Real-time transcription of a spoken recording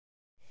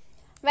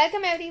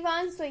Welcome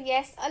everyone. So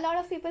yes, a lot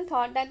of people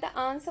thought that the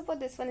answer for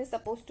this one is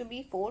supposed to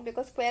be 4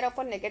 because square of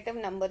a negative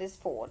number is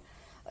 4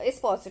 is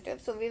positive.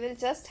 So we will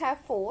just have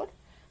 4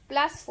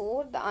 plus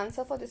 4. The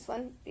answer for this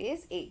one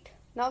is 8.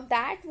 Now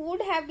that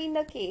would have been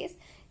the case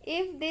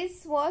if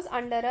this was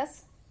under a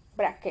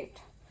bracket.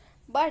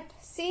 But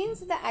since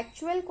the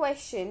actual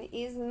question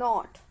is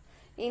not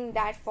in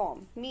that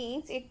form,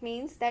 it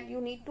means that you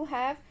need to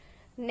have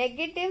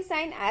negative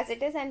sign as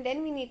it is, and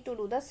then we need to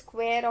do the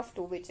square of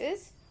 2, which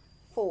is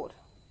 4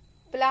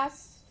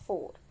 plus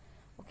 4.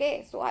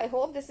 Okay, so I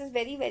hope this is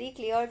very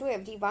clear to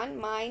everyone.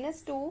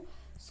 Minus 2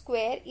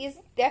 square is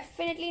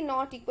definitely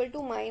not equal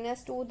to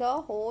minus 2 the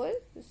whole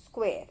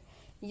square.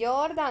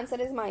 Here the answer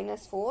is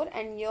minus 4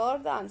 and here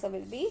the answer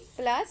will be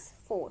plus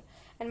 4.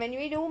 And when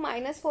we do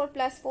minus 4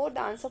 plus 4, the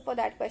answer for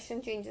that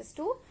question changes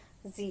to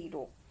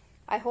 0.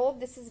 I hope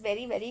this is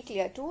very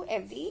clear to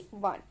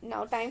everyone.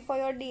 Now time for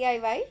your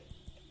DIY.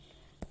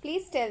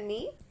 Please tell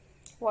me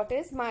what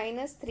is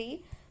minus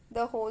 3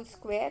 the whole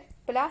square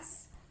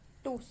plus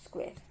 2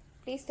 square.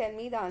 Please tell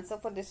me the answer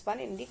for this one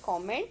in the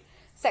comment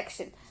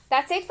section.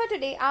 That's it for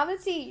today. I will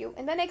see you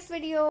in the next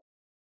video.